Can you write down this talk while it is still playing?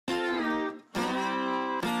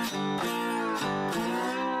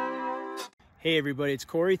Hey everybody, it's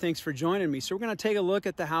Kory. Thanks for joining me. So we're going to take a look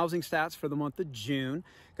at the housing stats for the month of June.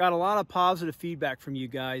 Got a lot of positive feedback from you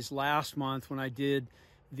guys last month when I did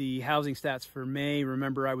the housing stats for May.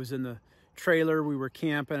 Remember, I was in the trailer, we were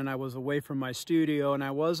camping, and I was away from my studio, and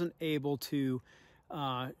I wasn't able to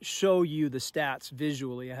show you the stats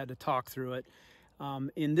visually. I had to talk through it.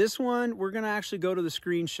 In this one, we're going to actually go to the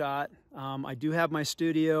screenshot. I do have my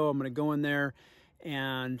studio. I'm going to go in there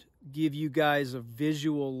and give you guys a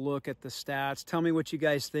visual look at the stats. Tell me what you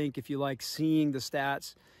guys think, if you like seeing the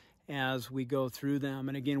stats as we go through them.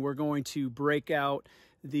 And again, we're going to break out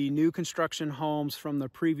the new construction homes from the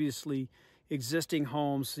previously existing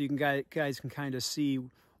homes so you guys can kind of see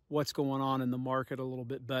what's going on in the market a little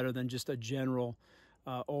bit better than just a general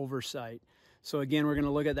oversight. So again, we're going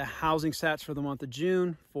to look at the housing stats for the month of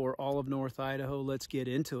June for all of North Idaho. Let's get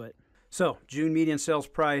into it. So June median sales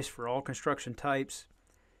price for all construction types.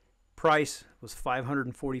 Price was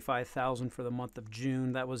 $545,000 for the month of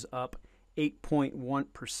June. That was up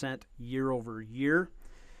 8.1% year over year.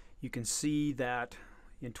 You can see that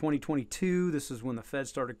in 2022, this is when the Fed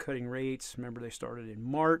started cutting rates. Remember, they started in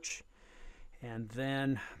March. And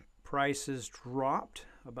then prices dropped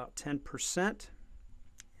about 10%,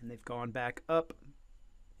 and they've gone back up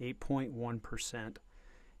 8.1%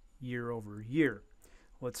 year over year.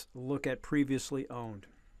 Let's look at previously owned.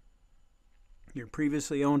 Your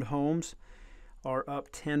previously owned homes are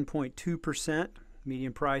up 10.2%,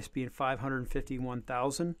 median price being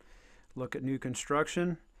 $551,000. Look at new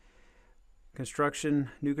construction.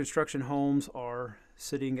 New construction homes are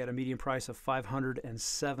sitting at a median price of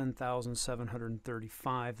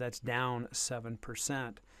 $507,735. That's down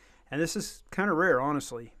 7%. And this is kind of rare,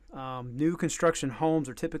 honestly. New construction homes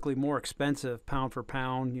are typically more expensive pound for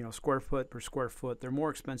pound, square foot per square foot. They're more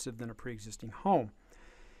expensive than a pre-existing home.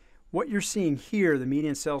 What you're seeing here, the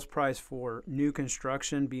median sales price for new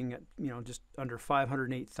construction being at, just under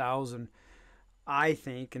 $508,000, I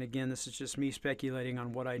think, and again, this is just me speculating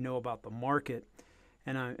on what I know about the market,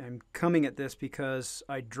 and I'm coming at this because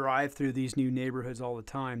I drive through these new neighborhoods all the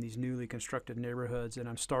time, these newly constructed neighborhoods, and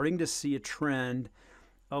I'm starting to see a trend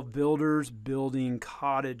of builders building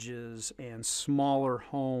cottages and smaller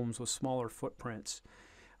homes with smaller footprints.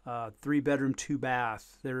 3-bedroom,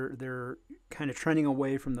 2-bath. They're kind of trending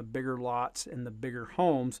away from the bigger lots and the bigger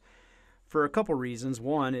homes for a couple reasons.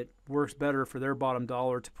 One, it works better for their bottom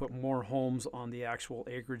dollar to put more homes on the actual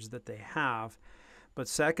acreage that they have. But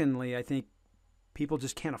secondly, I think people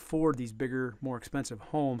just can't afford these bigger, more expensive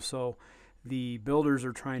homes. So the builders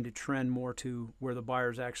are trying to trend more to where the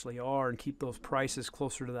buyers actually are and keep those prices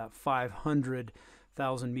closer to that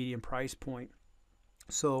 $500,000 median price point.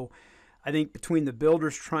 So I think between the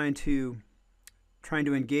builders trying to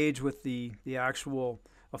engage with the actual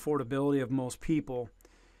affordability of most people,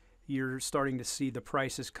 you're starting to see the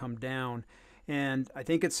prices come down. And I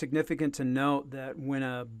think it's significant to note that when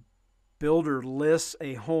a builder lists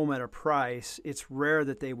a home at a price, it's rare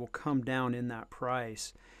that they will come down in that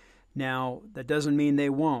price. Now, that doesn't mean they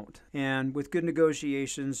won't. And with good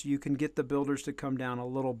negotiations, you can get the builders to come down a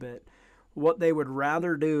little bit. What they would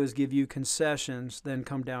rather do is give you concessions than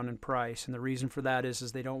come down in price. And the reason for that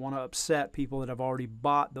is they don't want to upset people that have already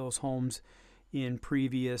bought those homes in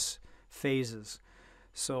previous phases.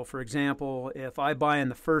 So, for example, if I buy in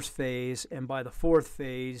the first phase and by the fourth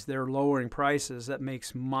phase, they're lowering prices, that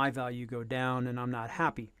makes my value go down and I'm not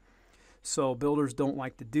happy. So builders don't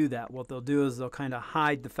like to do that. What they'll do is they'll kind of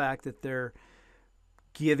hide the fact that they're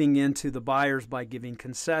giving in to the buyers by giving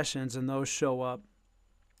concessions, and those show up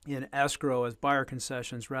in escrow as buyer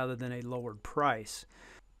concessions rather than a lowered price.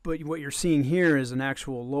 But what you're seeing here is an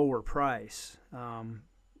actual lower price, a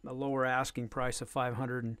lower asking price of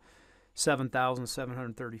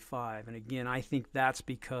 $507,735. And again, I think that's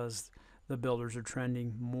because the builders are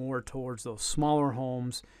trending more towards those smaller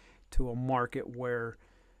homes to a market where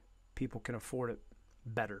people can afford it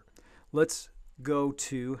better. Let's go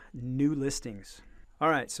to new listings. All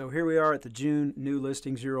right, so here we are at the June new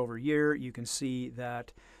listings year over year. You can see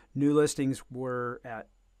that new listings were at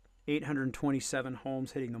 827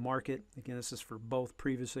 homes hitting the market. Again, this is for both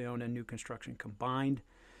previously owned and new construction combined.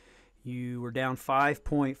 You were down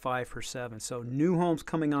 5.5%. So new homes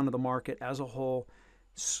coming onto the market as a whole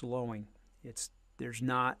slowing. There's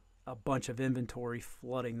not a bunch of inventory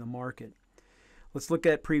flooding the market. Let's look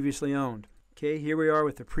at previously owned. Okay, here we are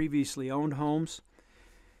with the previously owned homes.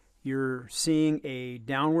 You're seeing a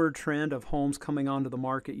downward trend of homes coming onto the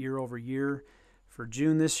market year over year. For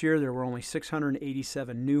June this year, there were only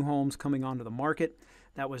 687 new homes coming onto the market.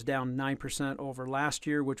 That was down 9% over last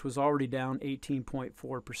year, which was already down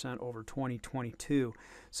 18.4% over 2022.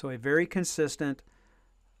 So a very consistent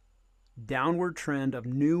downward trend of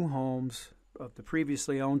new homes of the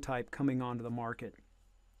previously owned type coming onto the market.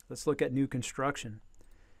 Let's look at new construction.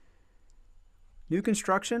 New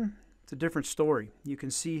construction, it's a different story. You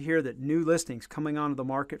can see here that new listings coming onto the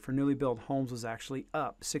market for newly built homes was actually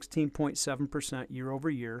up 16.7% year over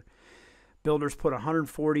year. Builders put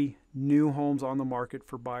 140 new homes on the market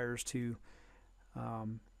for buyers to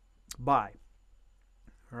buy.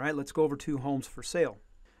 All right, let's go over to homes for sale.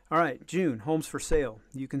 All right, June, homes for sale.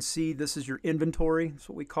 You can see this is your inventory. That's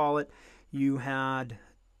what we call it. You had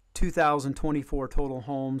 2,024 total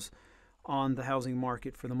homes on the housing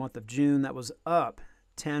market for the month of June. That was up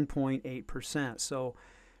 10.8%. So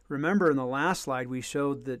remember in the last slide we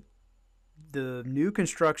showed that the new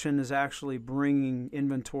construction is actually bringing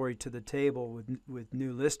inventory to the table with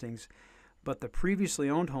new listings, but the previously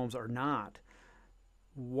owned homes are not.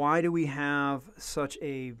 Why do we have such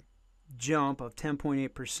a jump of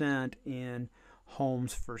 10.8% in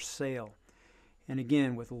homes for sale? And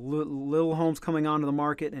again, with little homes coming onto the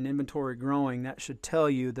market and inventory growing, that should tell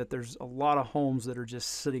you that there's a lot of homes that are just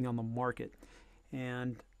sitting on the market.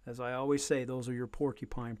 And as I always say, those are your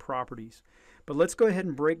porcupine properties. But let's go ahead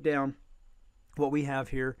and break down what we have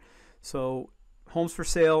here. So homes for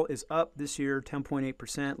sale is up this year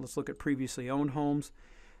 10.8%. Let's look at previously owned homes.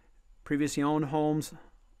 Previously owned homes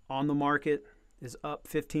on the market is up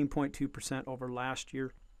 15.2% over last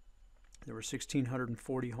year. There were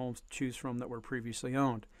 1,640 homes to choose from that were previously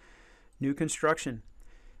owned. New construction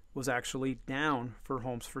was actually down for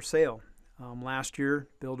homes for sale. Last year,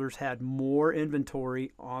 builders had more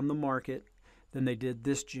inventory on the market than they did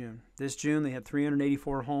this June. This June, they had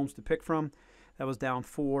 384 homes to pick from. That was down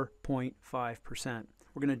 4.5%.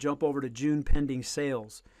 We're going to jump over to June pending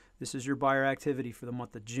sales. This is your buyer activity for the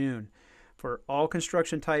month of June. For all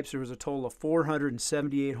construction types, there was a total of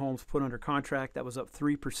 478 homes put under contract. That was up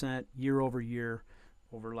 3% year over year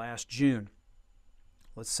over last June.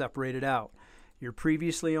 Let's separate it out. Your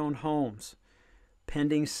previously owned homes,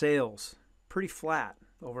 pending sales, pretty flat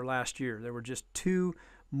over last year. There were just 2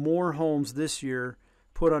 more homes this year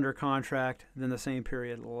put under contract than the same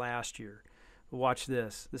period last year. Watch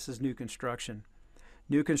this. This is new construction.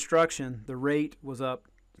 New construction, the rate was up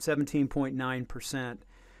 17.9%.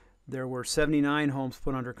 There were 79 homes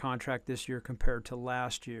put under contract this year compared to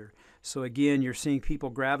last year. So again, you're seeing people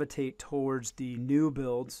gravitate towards the new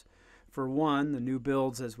builds. For one, the new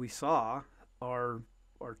builds, as we saw, are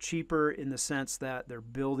cheaper in the sense that they're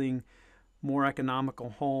building more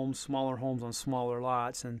economical homes, smaller homes on smaller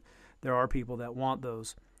lots, and there are people that want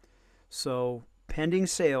those. So pending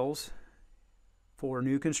sales for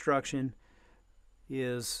new construction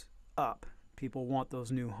is up. People want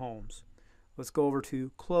those new homes. Let's go over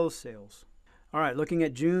to closed sales. All right, looking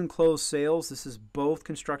at June closed sales, this is both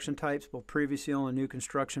construction types, both previously owned and new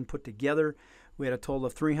construction put together. We had a total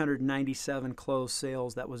of 397 closed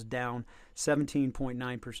sales. That was down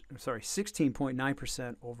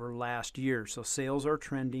 16.9% over last year. So sales are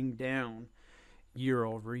trending down year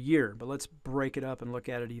over year. But let's break it up and look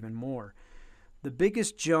at it even more. The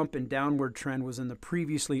biggest jump in downward trend was in the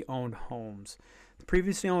previously owned homes. The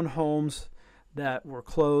previously owned homes that were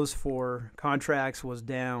closed for contracts was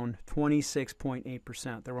down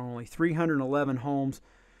 26.8%. There were only 311 homes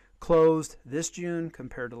closed this June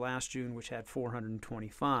compared to last June, which had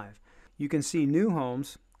 425. You can see new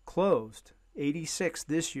homes closed, 86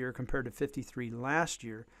 this year compared to 53 last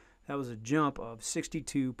year. That was a jump of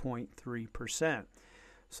 62.3%.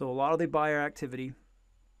 So a lot of the buyer activity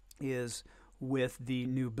is with the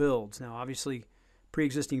new builds. Now, obviously,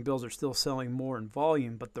 pre-existing builds are still selling more in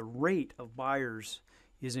volume, but the rate of buyers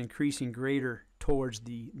is increasing greater towards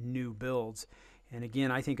the new builds. And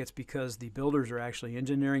again, I think it's because the builders are actually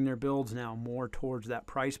engineering their builds now more towards that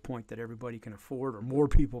price point that everybody can afford, or more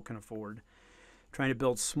people can afford. Trying to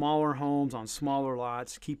build smaller homes on smaller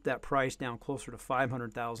lots, keep that price down closer to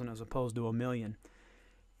 $500,000 as opposed to $1 million.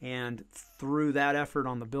 And through that effort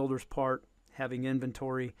on the builder's part, having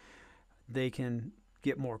inventory, they can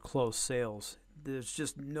get more close sales. There's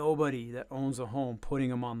just nobody that owns a home putting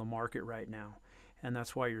them on the market right now. And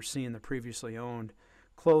that's why you're seeing the previously owned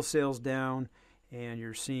closed sales down, and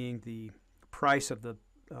you're seeing the price of the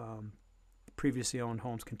previously owned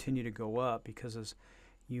homes continue to go up, because as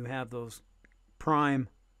you have those prime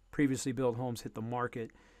previously built homes hit the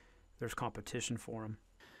market, there's competition for them.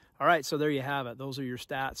 All right, so there you have it. Those are your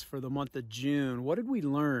stats for the month of June. What did we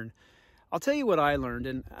learn? I'll tell you what I learned,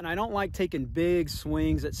 and I don't like taking big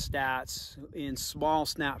swings at stats in small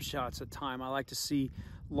snapshots at time. I like to see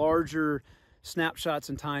larger snapshots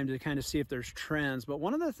in time to kind of see if there's trends. But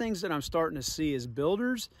one of the things that I'm starting to see is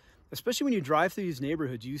builders especially when you drive through these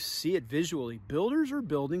neighborhoods, you see it visually. Builders are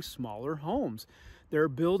building smaller homes. They're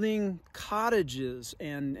building cottages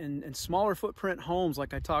and smaller footprint homes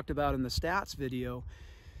like I talked about in the stats video.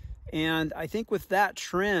 And I think with that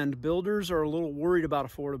trend, builders are a little worried about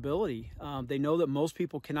affordability. They know that most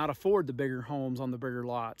people cannot afford the bigger homes on the bigger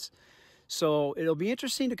lots. So it'll be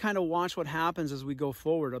interesting to kind of watch what happens as we go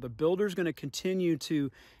forward. Are the builders going to continue to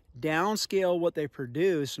downscale what they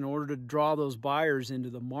produce in order to draw those buyers into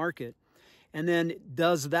the market? And then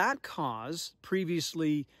does that cause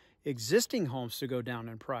previously existing homes to go down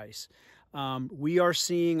in price? We are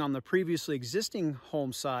seeing on the previously existing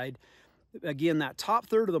home side, again, that top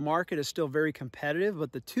third of the market is still very competitive,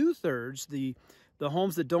 but the 2/3, the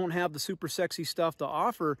homes that don't have the super sexy stuff to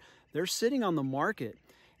offer, they're sitting on the market.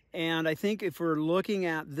 And I think if we're looking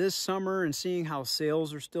at this summer and seeing how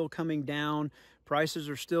sales are still coming down, prices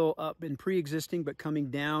are still up in pre-existing but coming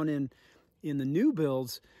down in the new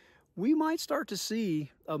builds, we might start to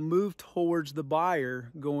see a move towards the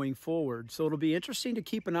buyer going forward. So it'll be interesting to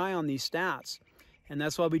keep an eye on these stats. And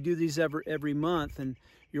that's why we do these every month. And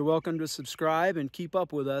you're welcome to subscribe and keep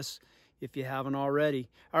up with us if you haven't already.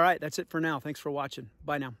 All right, that's it for now. Thanks for watching.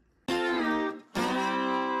 Bye now.